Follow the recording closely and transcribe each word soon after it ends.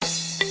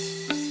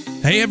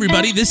Hey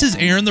everybody, this is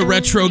Aaron the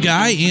Retro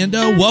Guy, and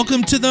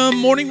welcome to the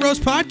Morning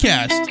Roast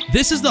Podcast.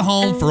 This is the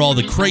home for all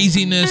the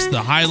craziness, the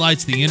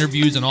highlights, the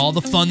interviews, and all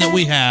the fun that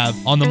we have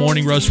on the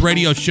Morning Roast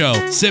Radio Show.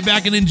 Sit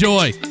back and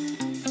enjoy.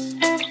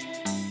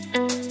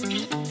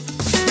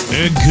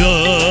 Good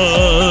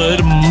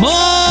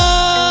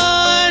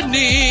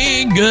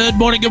morning. Good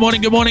morning, good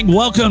morning, good morning.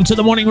 Welcome to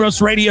the Morning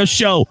Roast Radio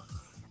Show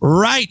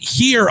right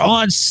here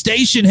on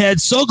Station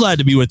Head. So glad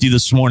to be with you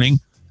this morning.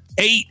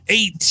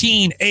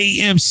 8:18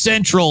 a.m.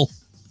 Central,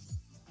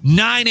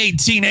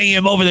 9:18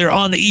 a.m. over there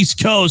on the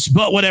East Coast.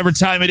 But whatever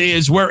time it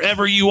is,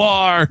 wherever you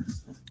are,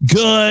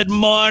 good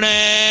morning.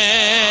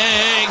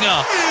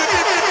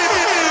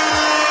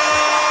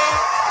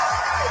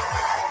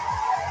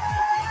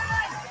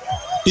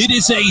 It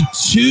is a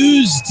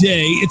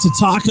Tuesday. It's a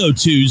Taco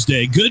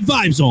Tuesday. Good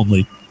vibes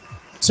only.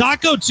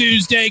 Taco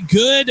Tuesday,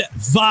 good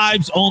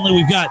vibes only.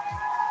 We've got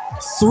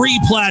 3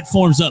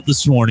 platforms up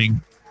this morning.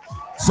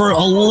 For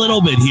a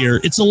little bit here.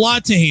 It's a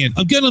lot to hand.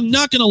 I'm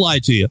not going to lie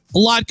to you. A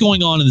lot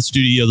going on in the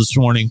studio this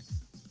morning.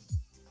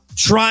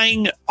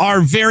 Trying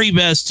our very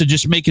best to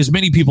just make as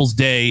many people's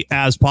day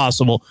as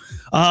possible.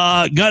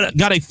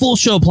 Got a full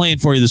show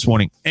planned for you this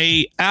morning.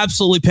 A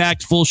absolutely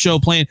packed full show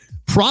planned.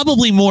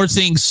 Probably more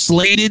things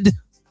slated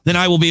than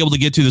I will be able to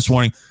get to this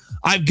morning.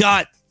 I've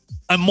got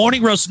a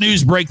Morning Roast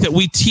news break that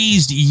we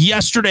teased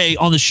yesterday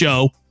on the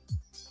show.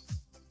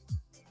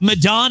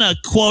 Madonna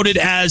quoted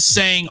as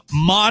saying,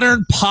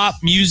 modern pop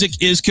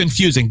music is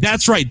confusing.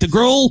 That's right.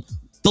 The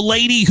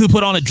lady who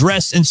put on a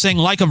dress and sang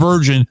like a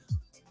virgin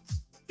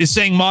is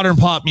saying modern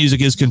pop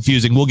music is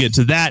confusing. We'll get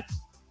to that.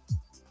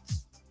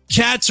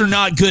 Cats are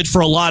not good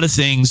for a lot of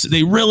things.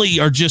 They really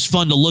are just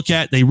fun to look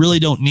at. They really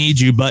don't need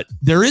you. But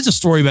there is a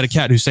story about a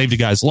cat who saved a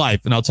guy's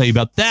life, and I'll tell you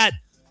about that.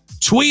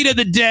 Tweet of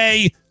the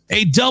day,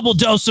 a double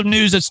dose of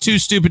news that's too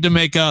stupid to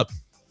make up.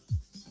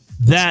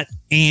 That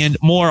and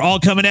more all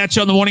coming at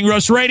you on the Morning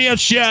Roast Radio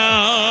Show.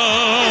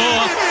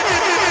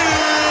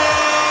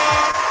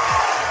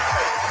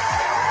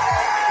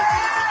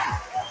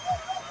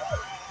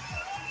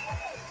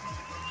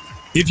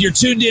 If you're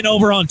tuned in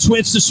over on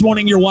Twitch this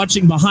morning, you're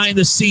watching behind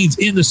the scenes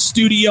in the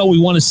studio. We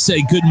want to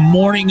say good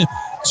morning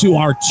to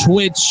our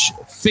Twitch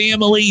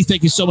family.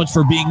 Thank you so much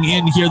for being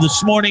in here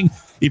this morning.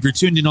 If you're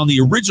tuned in on the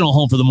original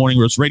home for the Morning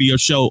Roast Radio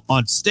Show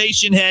on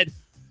Station Head,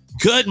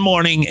 good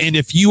morning. And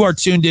if you are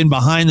tuned in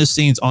behind the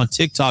scenes on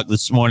TikTok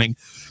this morning,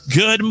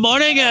 good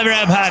morning,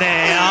 everybody.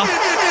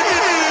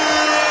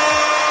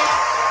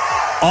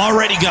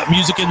 Already got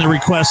music in the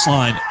request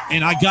line.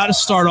 And I got to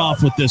start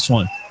off with this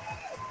one.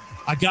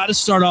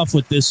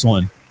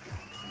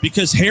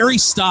 Because Harry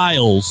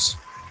Styles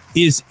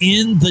is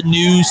in the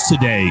news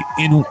today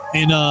in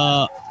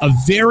a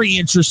very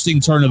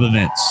interesting turn of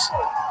events.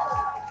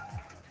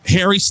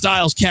 Harry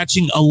Styles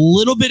catching a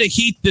little bit of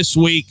heat this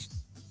week.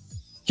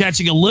 I'll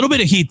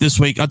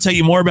tell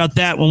you more about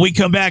that when we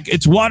come back.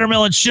 It's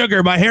Watermelon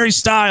Sugar by Harry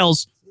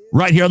Styles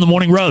right here on the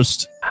Morning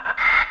Roast.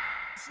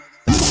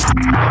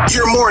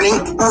 Your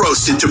morning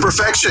roasted to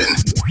perfection.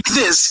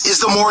 This is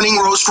the Morning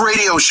Roast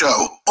Radio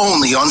Show,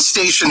 only on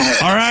Station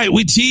Head. All right,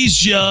 we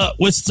teased you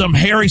with some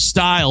Harry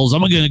Styles.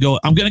 I'm gonna go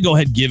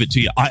ahead and give it to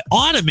you. I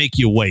ought to make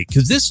you wait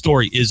because this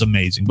story is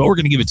amazing, but we're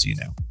gonna give it to you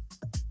now.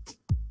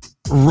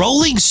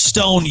 Rolling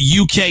Stone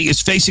UK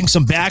is facing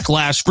some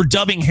backlash for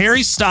dubbing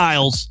Harry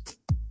Styles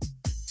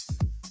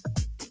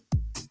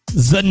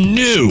the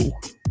new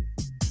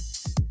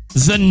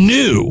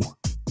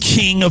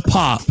king of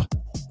pop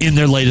in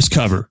their latest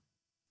cover.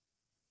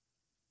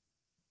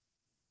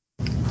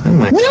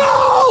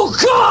 No,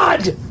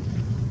 God!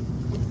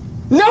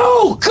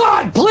 No,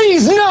 God,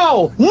 please,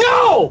 no!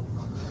 No!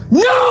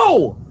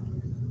 No!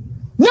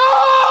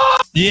 No!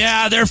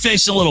 Yeah, they're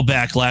facing a little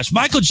backlash.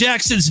 Michael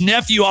Jackson's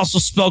nephew also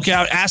spoke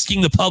out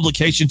asking the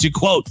publication to,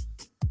 quote,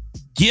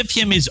 give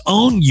him his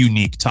own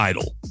unique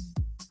title.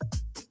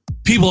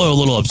 People are a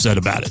little upset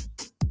about it.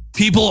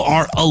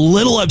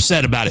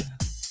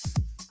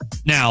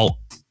 Now,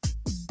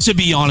 to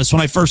be honest,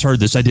 when I first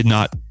heard this, I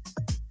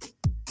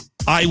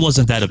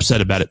wasn't that upset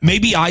about it.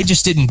 Maybe I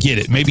just didn't get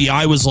it. Maybe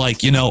I was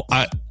like,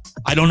 I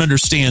don't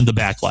understand the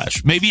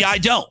backlash. Maybe I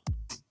don't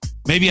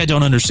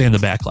understand the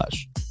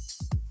backlash.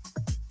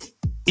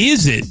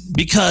 Is it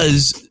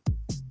because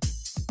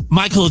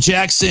Michael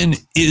Jackson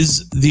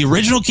is the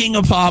original king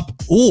of pop,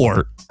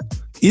 or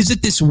is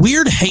it this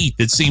weird hate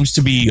that seems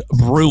to be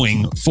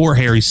brewing for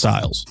Harry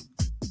Styles?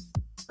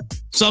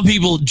 Some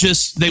people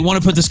they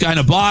want to put this guy in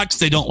a box.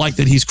 They don't like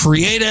that he's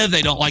creative.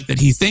 They don't like that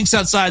he thinks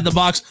outside the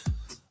box.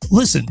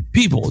 Listen,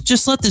 people,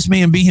 just let this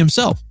man be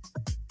himself.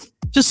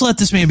 This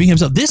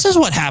is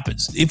what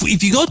happens.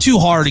 If you go too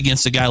hard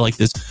against a guy like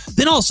this,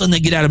 then all of a sudden they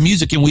get out of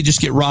music and we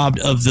just get robbed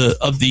of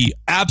the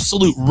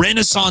absolute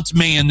renaissance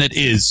man that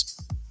is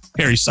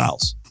Harry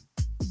Styles.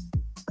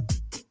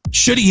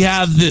 Should he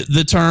have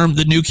the term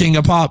the new king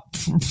of pop?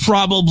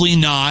 Probably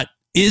not.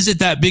 Is it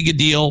that big a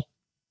deal?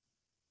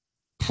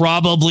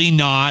 Probably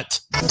not.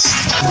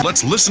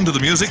 Let's listen to the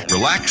music,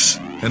 relax,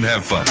 and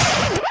have fun.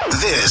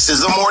 This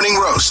is the Morning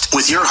Roast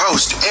with your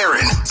host,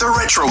 Aaron, the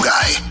Retro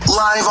Guy,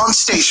 live on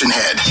Station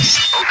Head.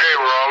 Okay,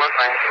 we're all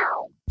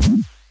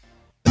listening.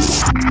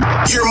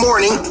 Your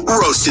morning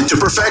roasted to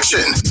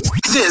perfection.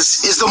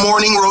 This is the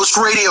Morning Roast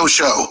Radio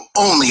Show,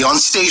 only on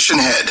Station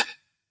Head.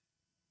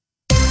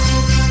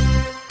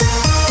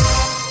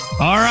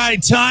 All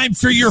right, time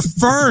for your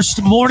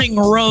first Morning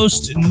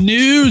Roast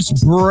news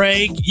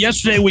break.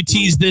 Yesterday, we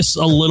teased this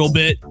a little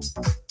bit.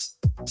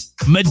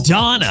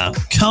 Madonna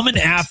coming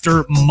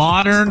after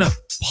modern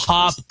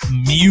pop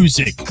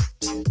music.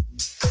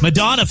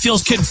 Madonna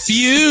feels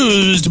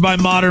confused by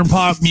modern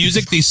pop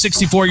music. The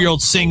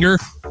 64-year-old singer,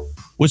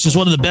 which is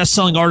one of the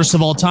best-selling artists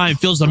of all time,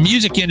 feels the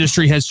music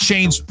industry has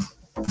changed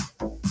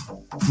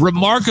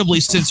remarkably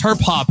since her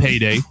pop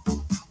heyday.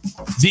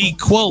 The,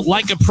 quote,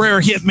 like a prayer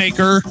hit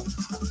maker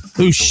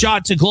who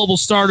shot to global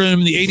stardom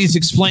in the 80s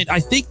explained, I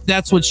think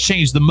that's what's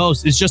changed the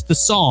most is just the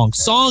song.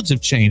 Songs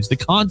have changed. The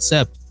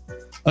concept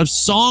of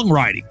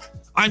songwriting.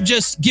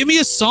 Give me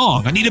a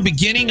song. I need a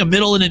beginning, a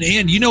middle, and an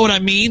end. You know what I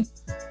mean?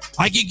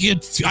 I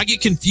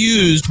get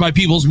confused by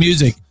people's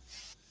music.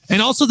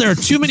 And also, there are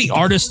too many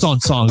artists on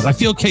songs. I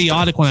feel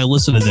chaotic when I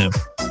listen to them.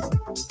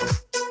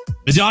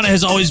 Madonna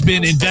has always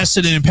been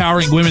invested in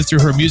empowering women through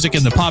her music,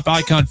 and the pop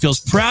icon feels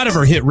proud of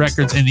her hit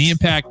records and the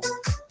impact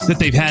that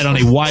they've had on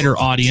a wider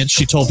audience,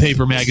 she told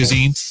Paper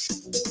Magazine.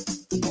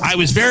 I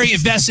was very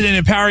invested in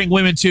empowering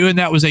women, too, and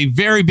that was a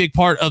very big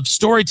part of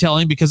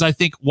storytelling because I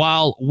think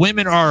while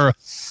women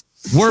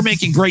were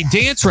making great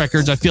dance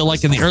records, I feel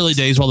like in the early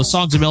days, while the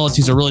songs and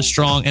melodies are really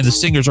strong and the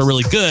singers are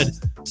really good,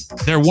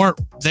 they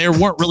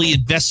weren't really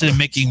invested in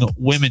making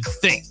women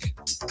think.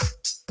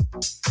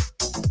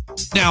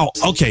 Now,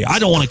 okay, I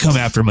don't want to come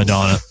after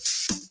Madonna.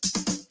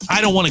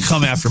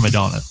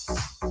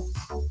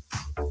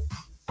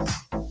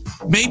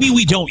 Maybe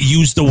we don't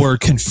use the word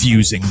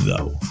confusing,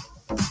 though.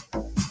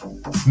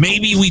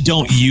 Maybe we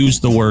don't use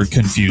the word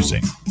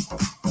confusing.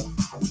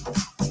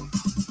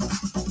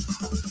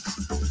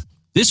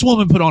 This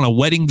woman put on a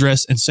wedding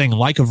dress and sang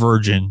Like a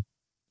Virgin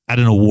at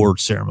an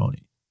award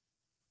ceremony.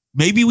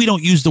 Maybe we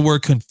don't use the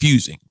word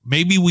confusing.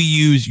 Maybe we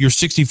use you're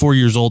 64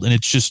 years old and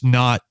it's just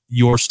not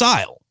your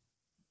style.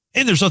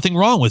 And there's nothing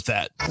wrong with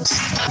that.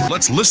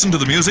 Let's listen to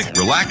the music,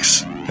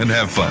 relax, and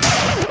have fun.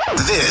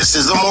 This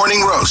is the Morning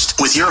Roast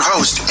with your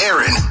host,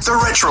 Aaron, the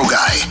Retro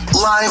Guy,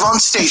 live on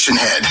Station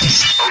Head.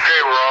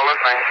 Okay, we're all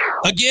listening.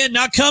 Again,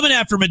 not coming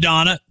after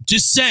Madonna,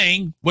 just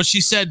saying what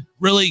she said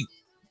really,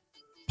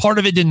 part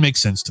of it didn't make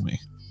sense to me.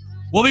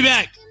 We'll be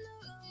back.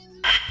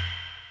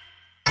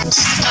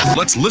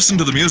 Let's listen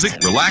to the music,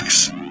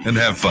 relax, and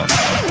have fun.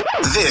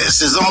 This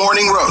is the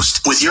Morning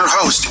Roast with your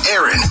host,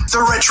 Aaron,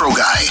 the Retro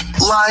Guy,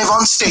 live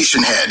on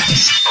Station Head.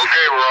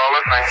 Okay, we're all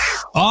listening.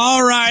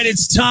 All right,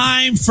 it's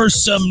time for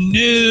some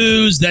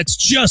news that's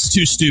just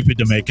too stupid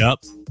to make up.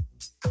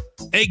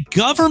 A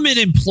government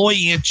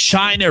employee in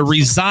China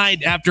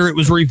resigned after it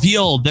was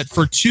revealed that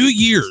for 2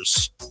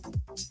 years,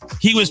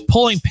 he was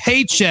pulling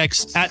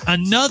paychecks at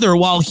another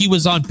while he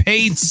was on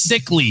paid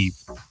sick leave.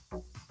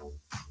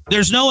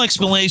 There's no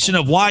explanation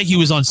of why he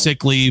was on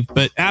sick leave,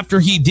 but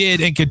after he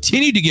did and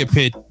continued to get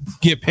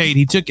paid,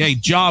 he took a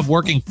job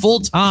working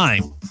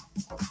full-time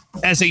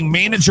as a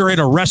manager at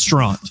a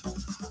restaurant.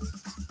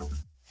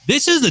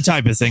 This is the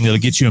type of thing that'll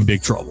get you in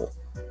big trouble.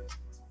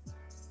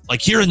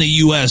 Like here in the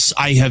U.S.,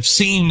 I have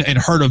seen and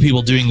heard of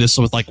people doing this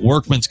with like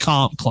workman's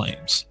comp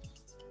claims.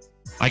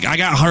 Like I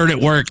got hurt at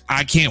work,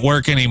 I can't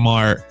work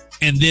anymore,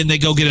 and then they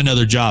go get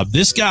another job.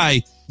 This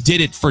guy did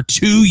it for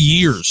 2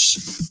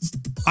 years.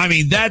 I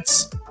mean,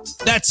 that's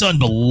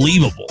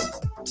unbelievable.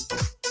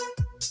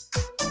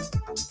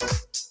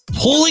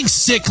 Pulling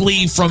sick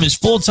leave from his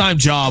full-time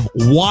job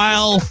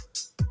while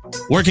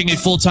working a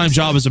full-time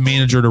job as a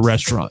manager at a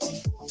restaurant.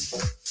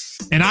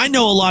 And I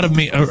know a lot of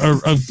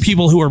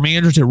people who are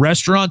managers at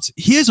restaurants.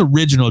 His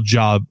original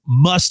job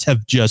must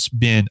have just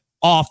been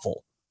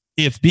awful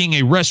if being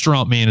a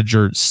restaurant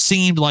manager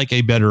seemed like a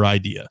better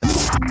idea.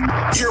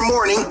 Your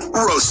morning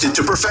roasted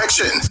to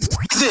perfection.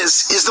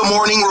 This is the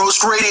Morning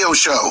Roast Radio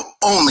Show,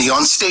 only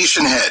on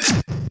Station Head.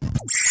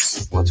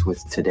 What's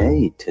with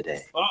today?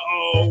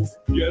 Uh-oh.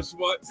 Guess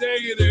what day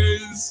it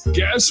is?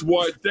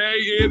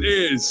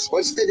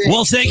 What's the day?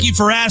 Well, thank you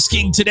for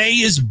asking. Today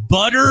is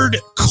Buttered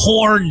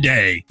Corn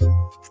Day.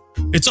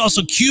 It's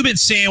also Cuban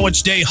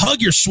Sandwich Day,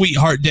 Hug Your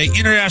Sweetheart Day,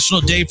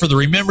 International Day for the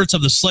Remembrance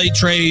of the Slave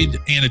Trade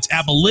and its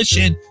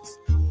Abolition,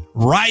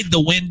 Ride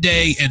the Wind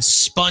Day, and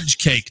Sponge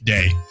Cake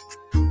Day.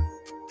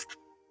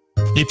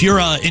 If you're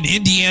in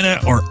Indiana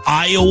or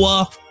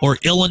Iowa or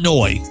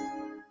Illinois,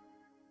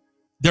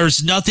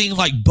 there's nothing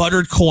like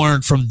buttered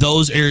corn from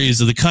those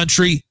areas of the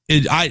country.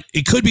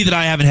 It could be that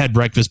I haven't had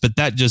breakfast, but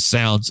that just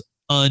sounds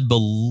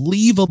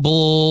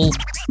unbelievable.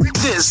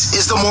 This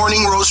is the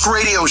Morning Roast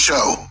Radio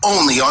Show,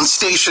 only on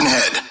Station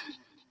Head.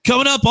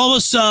 Coming up,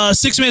 almost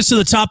 6 minutes to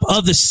the top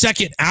of the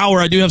second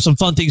hour. I do have some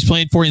fun things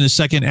planned for you in the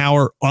second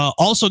hour.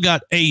 Also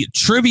got a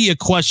trivia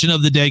question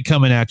of the day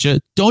coming at you.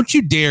 Don't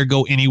you dare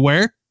go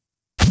anywhere.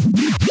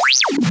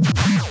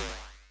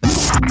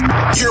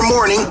 Your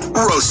morning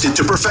roasted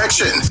to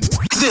perfection.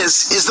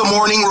 This is the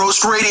Morning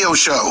Roast Radio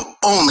Show,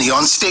 only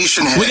on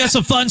Stationhead. We got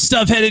some fun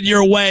stuff headed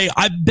your way.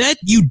 I bet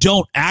you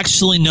don't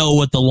actually know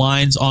what the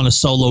lines on a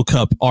Solo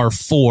Cup are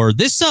for.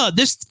 This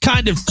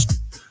kind of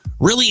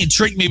really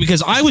intrigued me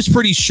because I was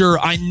pretty sure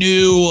I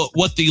knew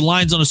what the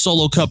lines on a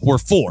Solo Cup were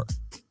for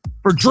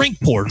drink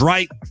pours,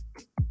 right?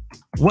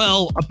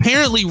 Well,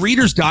 apparently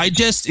Reader's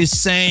Digest is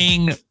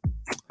saying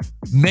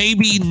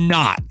maybe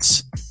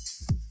not.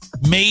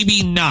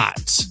 Maybe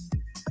not.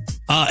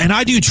 And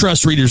I do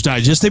trust Reader's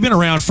Digest. They've been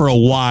around for a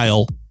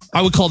while.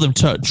 I would call them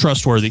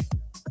trustworthy.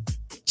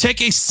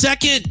 Take a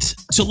second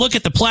to look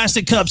at the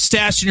plastic cup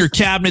stashed in your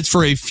cabinets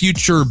for a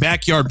future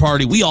backyard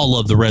party. We all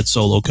love the red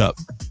Solo Cup,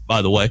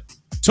 by the way.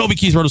 Toby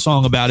Keith wrote a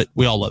song about it.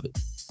 We all love it.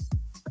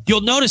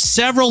 You'll notice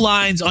several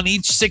lines on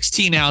each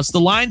 16 ounce. The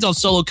lines on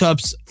Solo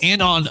Cups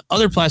and on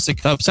other plastic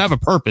cups have a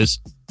purpose,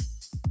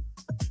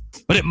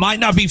 but it might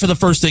not be for the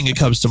first thing that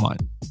comes to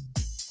mind.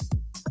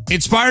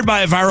 Inspired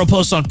by a viral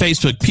post on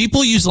Facebook,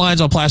 people use lines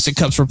on plastic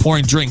cups for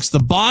pouring drinks. The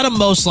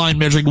bottommost line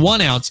measuring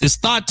 1 ounce is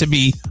thought to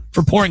be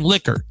for pouring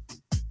liquor.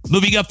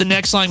 Moving up, the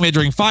next line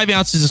measuring 5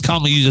 ounces is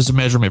commonly used as a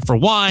measurement for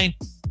wine,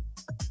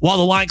 while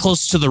the line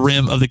closest to the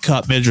rim of the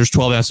cup measures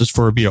 12 ounces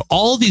for a beer.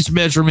 All of these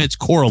measurements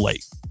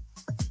correlate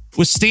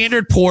with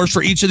standard pours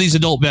for each of these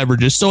adult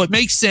beverages, so it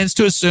makes sense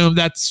to assume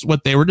that's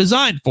what they were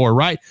designed for,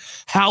 right?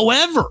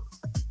 However,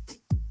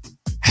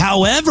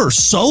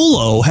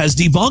 Solo has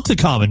debunked the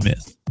common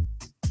myth.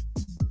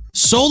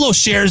 Solo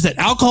shares that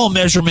alcohol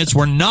measurements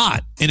were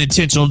not an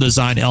intentional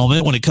design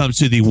element when it comes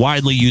to the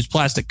widely used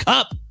plastic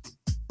cup.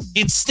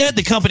 Instead,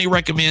 the company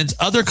recommends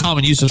other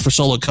common uses for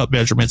Solo Cup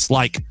measurements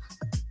like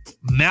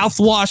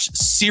mouthwash,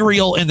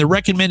 cereal, and the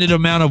recommended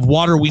amount of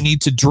water we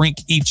need to drink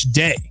each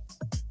day.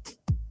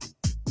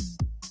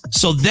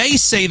 So they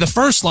say the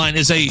first line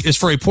is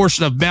for a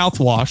portion of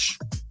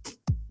mouthwash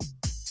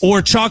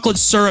or chocolate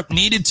syrup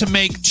needed to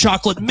make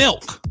chocolate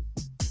milk.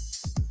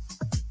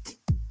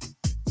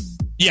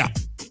 Yeah.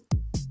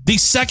 The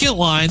second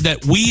line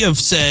that we have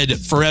said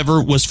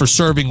forever was for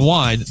serving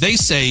wine, they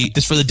say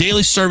is for the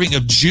daily serving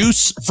of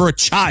juice for a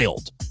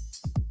child.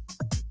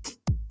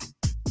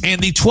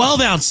 And the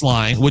 12-ounce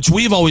line, which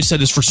we've always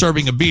said is for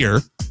serving a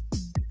beer,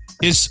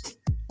 is,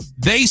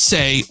 they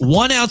say,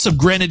 1 ounce of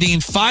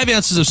grenadine, 5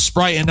 ounces of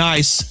Sprite and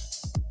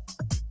ice.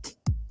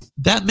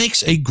 That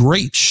makes a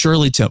great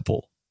Shirley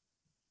Temple.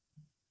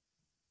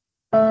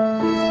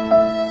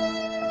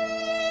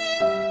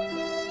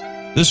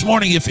 This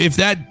morning, if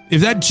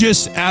that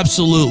just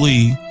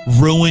absolutely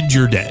ruined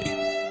your day,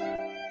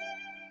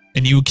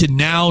 and you can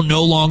now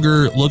no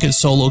longer look at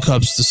Solo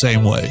Cups the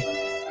same way,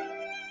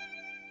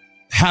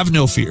 have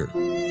no fear.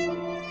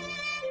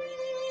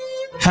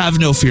 Have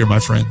no fear, my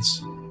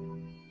friends.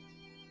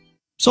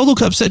 Solo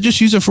Cup said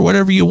just use it for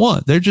whatever you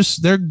want. Those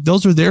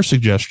are their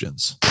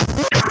suggestions.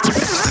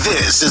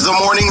 This is the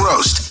Morning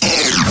Roast,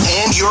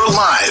 and you're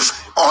live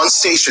on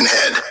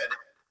Stationhead.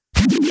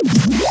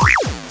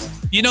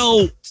 You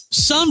know,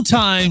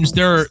 sometimes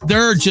there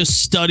are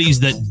just studies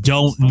that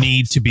don't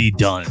need to be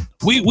done.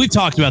 We've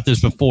talked about this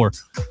before.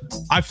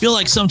 I feel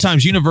like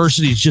sometimes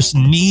universities just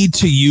need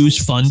to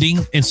use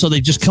funding, and so they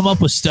just come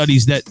up with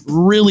studies that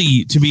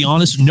really, to be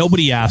honest,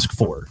 nobody asked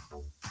for.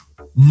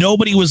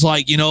 Nobody was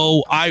like,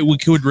 we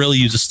could really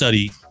use a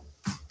study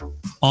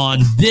on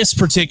this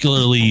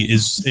particularly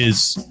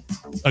is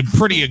a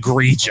pretty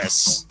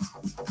egregious.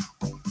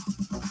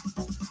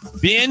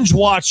 Binge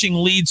watching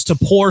leads to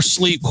poor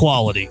sleep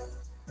quality.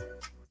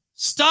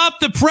 Stop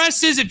the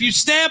presses. If you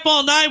stay up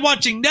all night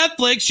watching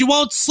Netflix, you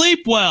won't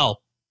sleep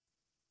well.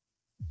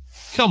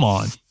 Come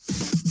on.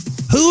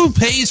 Who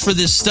pays for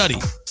this study?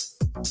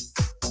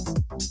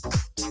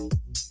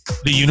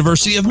 The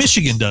University of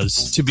Michigan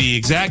does, to be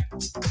exact.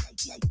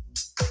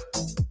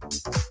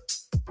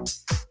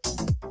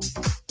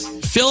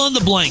 Fill in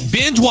the blank.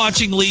 Binge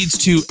watching leads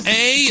to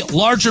A,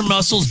 larger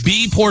muscles,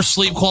 B, poor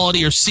sleep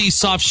quality, or C,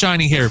 soft,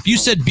 shiny hair. If you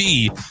said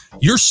B,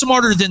 you're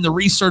smarter than the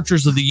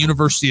researchers of the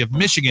University of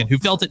Michigan who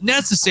felt it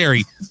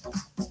necessary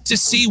to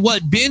see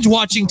what binge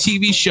watching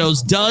TV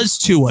shows does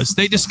to us.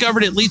 They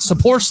discovered it leads to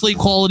poor sleep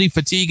quality,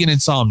 fatigue, and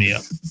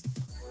insomnia.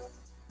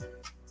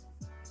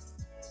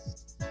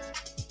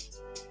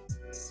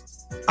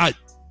 I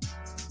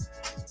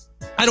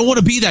don't want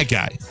to be that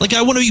guy. Like,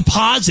 I want to be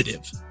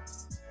positive.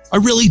 I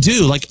really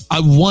do. Like,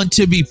 I want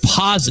to be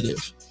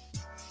positive.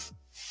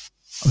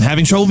 I'm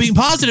having trouble being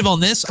positive on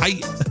this.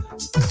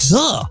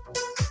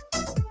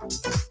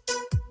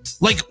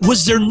 Like,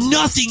 was there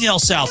nothing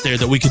else out there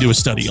that we could do a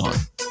study on?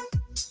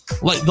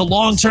 Like the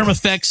long-term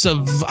effects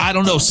of, I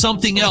don't know,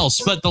 something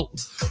else. But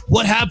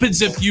what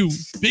happens if you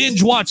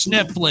binge watch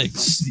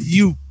Netflix?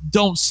 You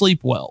don't sleep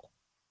well.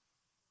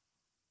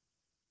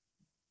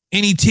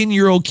 Any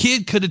 10-year-old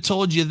kid could have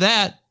told you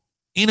that,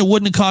 and it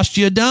wouldn't have cost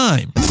you a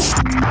dime.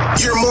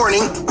 Your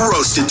morning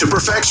roasted to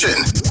perfection.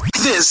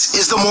 This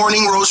is the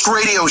Morning Roast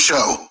Radio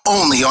Show,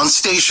 only on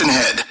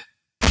Stationhead.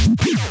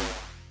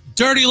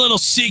 Dirty little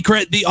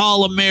secret, the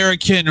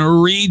All-American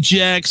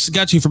Rejects.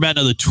 Got you for about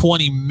another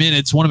 20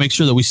 minutes. Want to make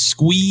sure that we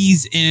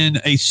squeeze in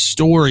a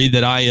story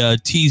that I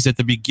teased at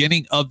the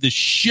beginning of the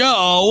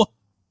show.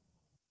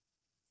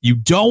 You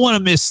don't want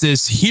to miss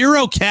this.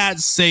 Hero cat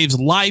saves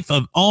life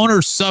of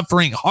owner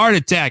suffering heart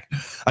attack.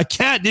 A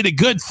cat did a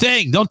good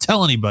thing. Don't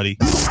tell anybody.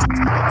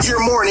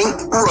 Your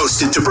morning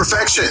roasted to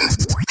perfection.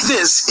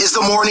 This is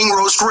the Morning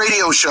Roast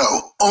Radio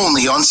Show,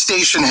 only on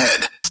Station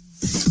Head.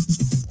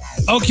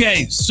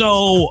 Okay,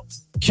 so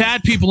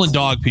cat people and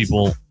dog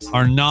people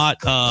are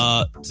not,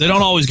 they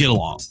don't always get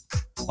along.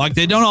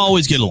 They don't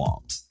always get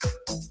along.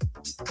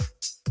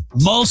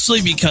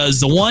 Mostly because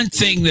the one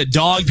thing that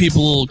dog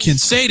people can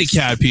say to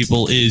cat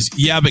people is,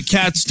 yeah, but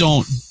cats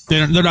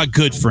they're not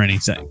good for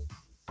anything.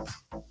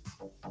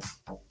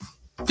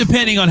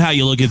 Depending on how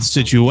you look at the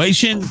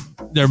situation,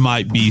 there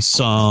might be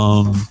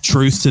some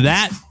truth to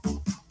that.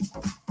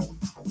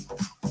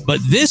 But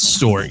this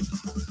story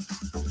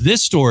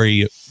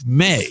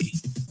may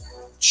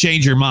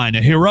change your mind.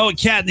 A heroic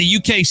cat in the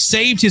UK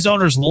saved his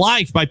owner's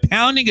life by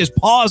pounding his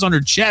paws on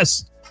her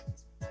chest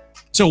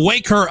to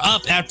wake her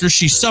up after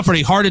she suffered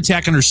a heart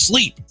attack in her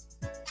sleep.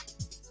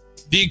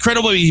 The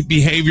incredible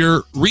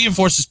behavior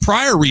reinforces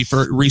prior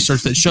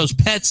research that shows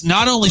pets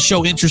not only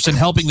show interest in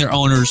helping their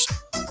owners,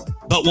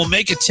 but will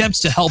make attempts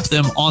to help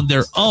them on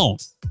their own.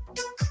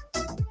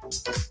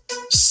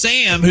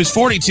 Sam, who's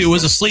 42,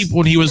 was asleep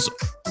when he was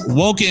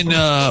woken.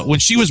 When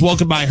she was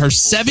woken by her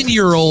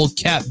 7-year-old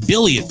cat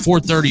Billy at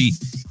 4:30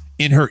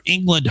 in her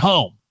England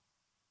home.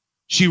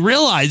 She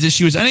realized that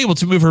she was unable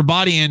to move her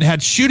body and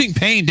had shooting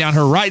pain down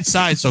her right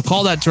side, so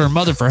called out to her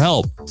mother for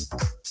help.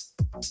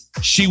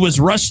 She was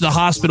rushed to the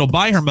hospital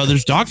by her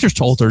mother's. Doctors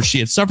told her she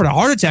had suffered a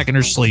heart attack in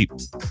her sleep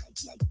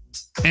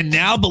and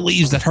now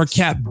believes that her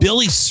cat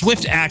Billy's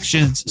swift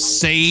actions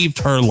saved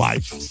her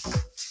life.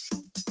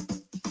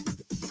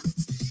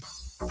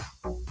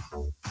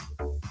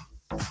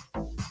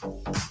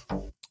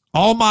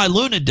 All my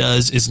Luna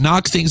does is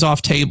knock things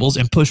off tables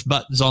and push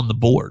buttons on the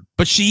board.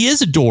 But she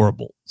is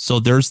adorable, so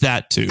there's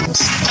that too.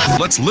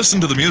 Let's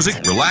listen to the music,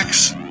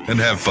 relax, and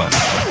have fun.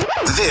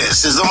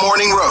 This is the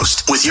Morning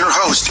Roast with your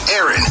host,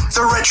 Aaron,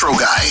 the Retro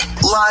Guy,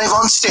 live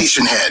on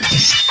Station Head.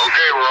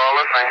 Okay, we're all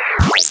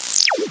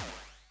listening.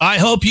 I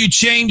hope you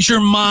change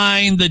your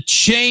mind. The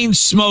Chain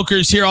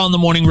Smokers here on the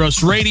Morning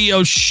Roast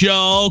Radio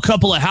Show. A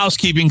couple of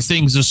housekeeping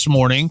things this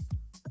morning.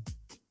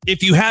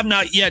 If you have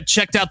not yet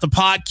checked out the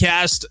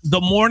podcast,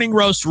 the Morning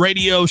Roast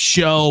Radio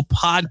Show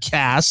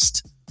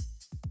podcast,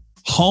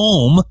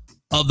 home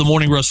of the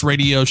Morning Roast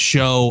Radio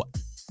Show,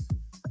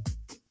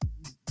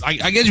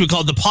 I guess we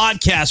call it the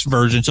podcast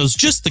version. So it's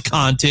just the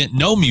content,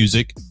 no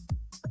music.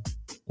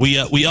 We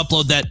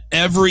upload that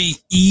every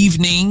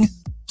evening.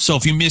 So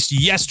if you missed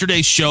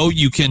yesterday's show,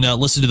 you can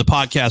listen to the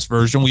podcast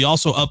version. We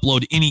also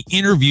upload any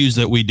interviews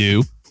that we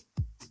do.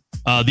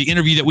 The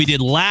interview that we did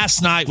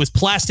last night with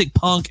Plastic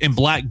Punk and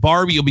Black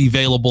Barbie will be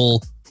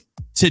available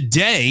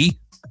today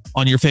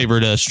on your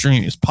favorite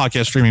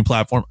podcast streaming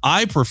platform.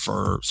 I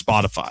prefer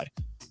Spotify,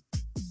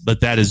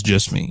 but that is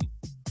just me.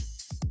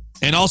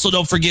 And also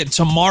don't forget,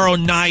 tomorrow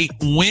night,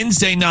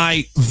 Wednesday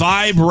night,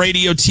 Vibe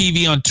Radio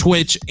TV on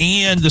Twitch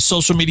and the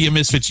Social Media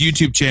Misfits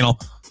YouTube channel,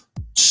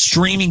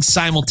 streaming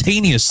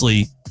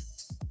simultaneously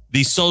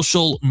the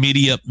Social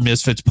Media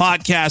Misfits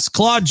podcast.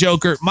 Claude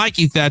Joker,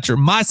 Mikey Thatcher,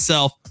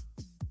 myself,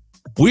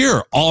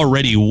 we're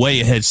already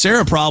way ahead.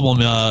 Sarah Problem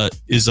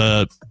is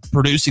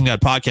producing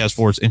that podcast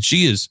for us, and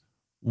she is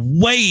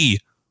way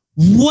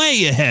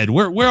ahead.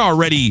 We're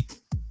already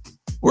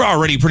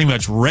pretty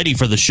much ready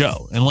for the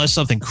show. Unless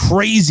something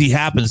crazy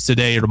happens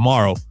today or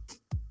tomorrow,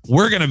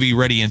 we're going to be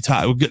ready in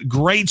time.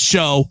 Great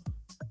show,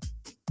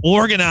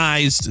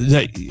 organized.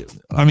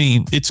 I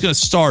mean, it's going to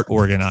start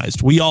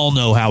organized. We all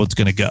know how it's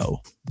going to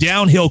go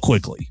downhill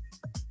quickly.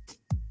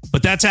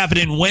 But that's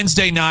happening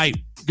Wednesday night.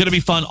 Going to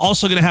be fun.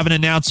 Also going to have an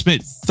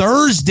announcement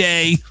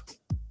Thursday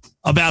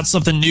about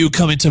something new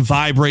coming to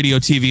Vibe Radio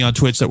TV on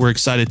Twitch that we're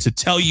excited to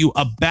tell you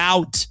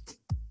about.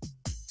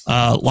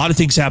 A lot of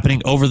things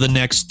happening over the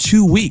next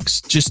 2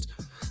 weeks. Just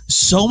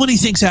so many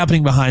things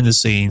happening behind the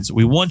scenes.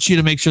 We want you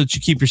to make sure that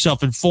you keep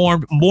yourself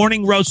informed.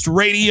 Morning Roast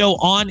Radio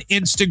on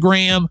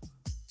Instagram.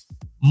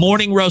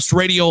 Morning Roast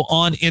Radio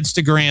on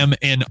Instagram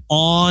and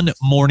on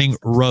Morning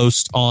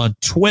Roast on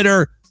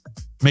Twitter.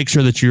 Make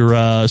sure that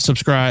you're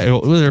subscribed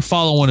or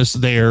following us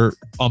there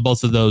on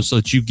both of those so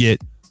that you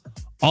get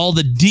all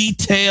the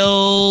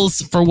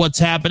details for what's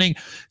happening.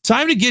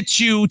 Time to get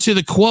you to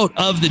the quote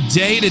of the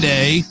day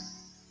today.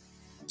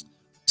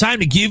 Time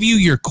to give you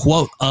your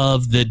quote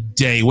of the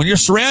day. When you're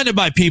surrounded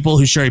by people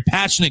who share a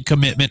passionate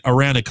commitment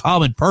around a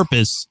common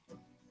purpose,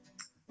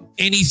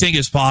 anything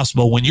is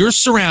possible. When you're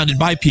surrounded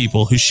by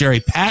people who share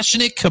a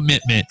passionate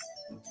commitment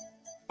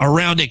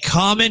around a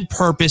common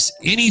purpose,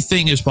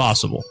 anything is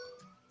possible.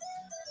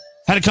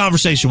 Had a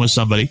conversation with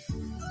somebody.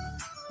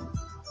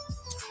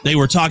 They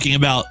were talking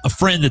about a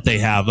friend that they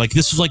have. Like,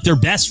 this was like their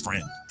best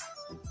friend.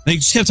 They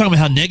just kept talking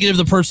about how negative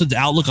the person's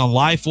outlook on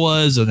life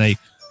was, and they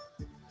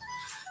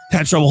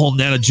had trouble holding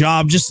down a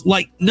job. Just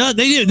like, no,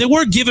 they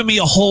weren't giving me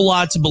a whole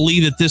lot to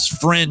believe that this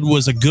friend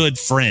was a good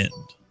friend.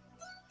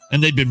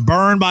 And they'd been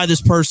burned by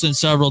this person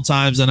several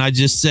times. And I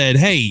just said,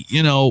 hey,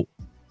 you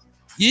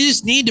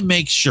just need to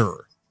make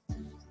sure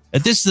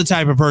that this is the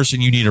type of person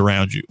you need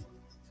around you.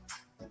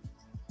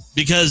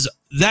 Because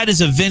that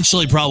is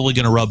eventually probably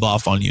going to rub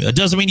off on you. That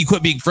doesn't mean you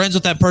quit being friends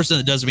with that person.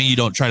 That doesn't mean you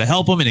don't try to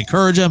help them and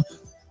encourage them.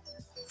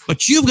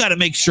 But you've got to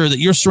make sure that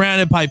you're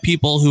surrounded by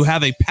people who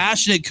have a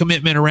passionate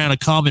commitment around a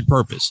common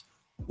purpose,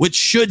 which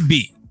should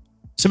be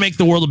to make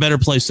the world a better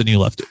place than you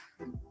left it.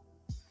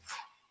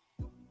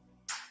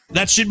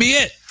 That should be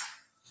it.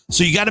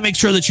 So you got to make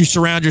sure that you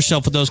surround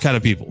yourself with those kind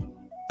of people.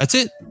 That's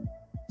it.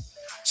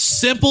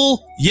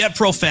 Simple yet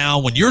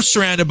profound. When you're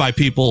surrounded by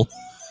people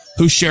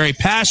who share a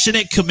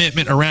passionate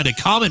commitment around a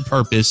common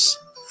purpose,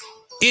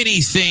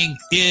 anything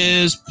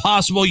is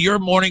possible. Your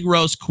morning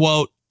roast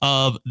quote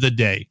of the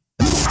day.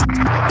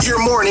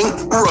 Your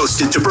morning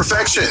roasted to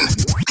perfection.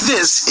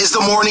 This is the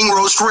Morning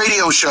Roast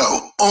Radio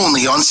Show,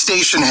 only on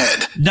Station Head.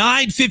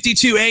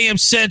 9:52 a.m.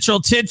 Central,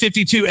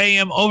 10:52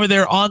 a.m. over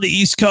there on the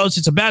East Coast.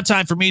 It's about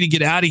time for me to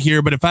get out of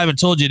here, but if I haven't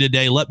told you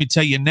today, let me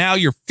tell you now,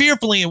 you're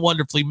fearfully and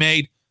wonderfully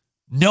made.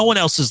 No one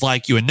else is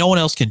like you, and no one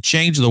else can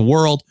change the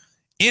world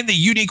in the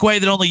unique way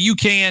that only you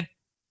can.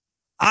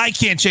 I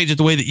can't change it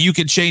the way that you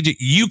can change it.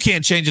 You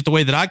can't change it the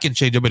way that I can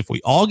change it, but if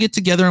we all get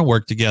together and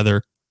work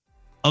together,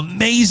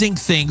 amazing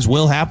things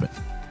will happen.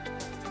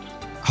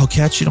 I'll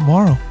catch you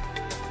tomorrow.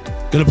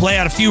 Gonna play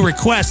out a few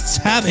requests.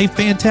 Have a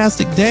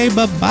fantastic day.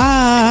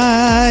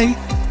 Bye-bye.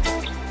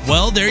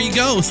 Well, there you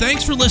go.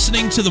 Thanks for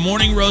listening to the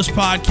Morning Roast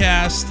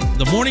podcast.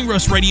 The Morning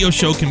Roast Radio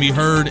Show can be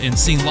heard and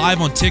seen live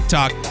on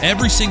TikTok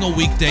every single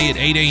weekday at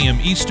 8 a.m.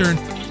 Eastern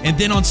and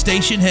then on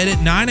Station Head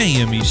at 9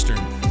 a.m. Eastern.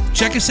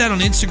 Check us out on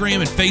Instagram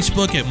and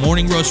Facebook at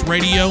Morning Roast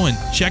Radio and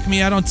check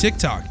me out on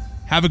TikTok.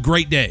 Have a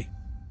great day.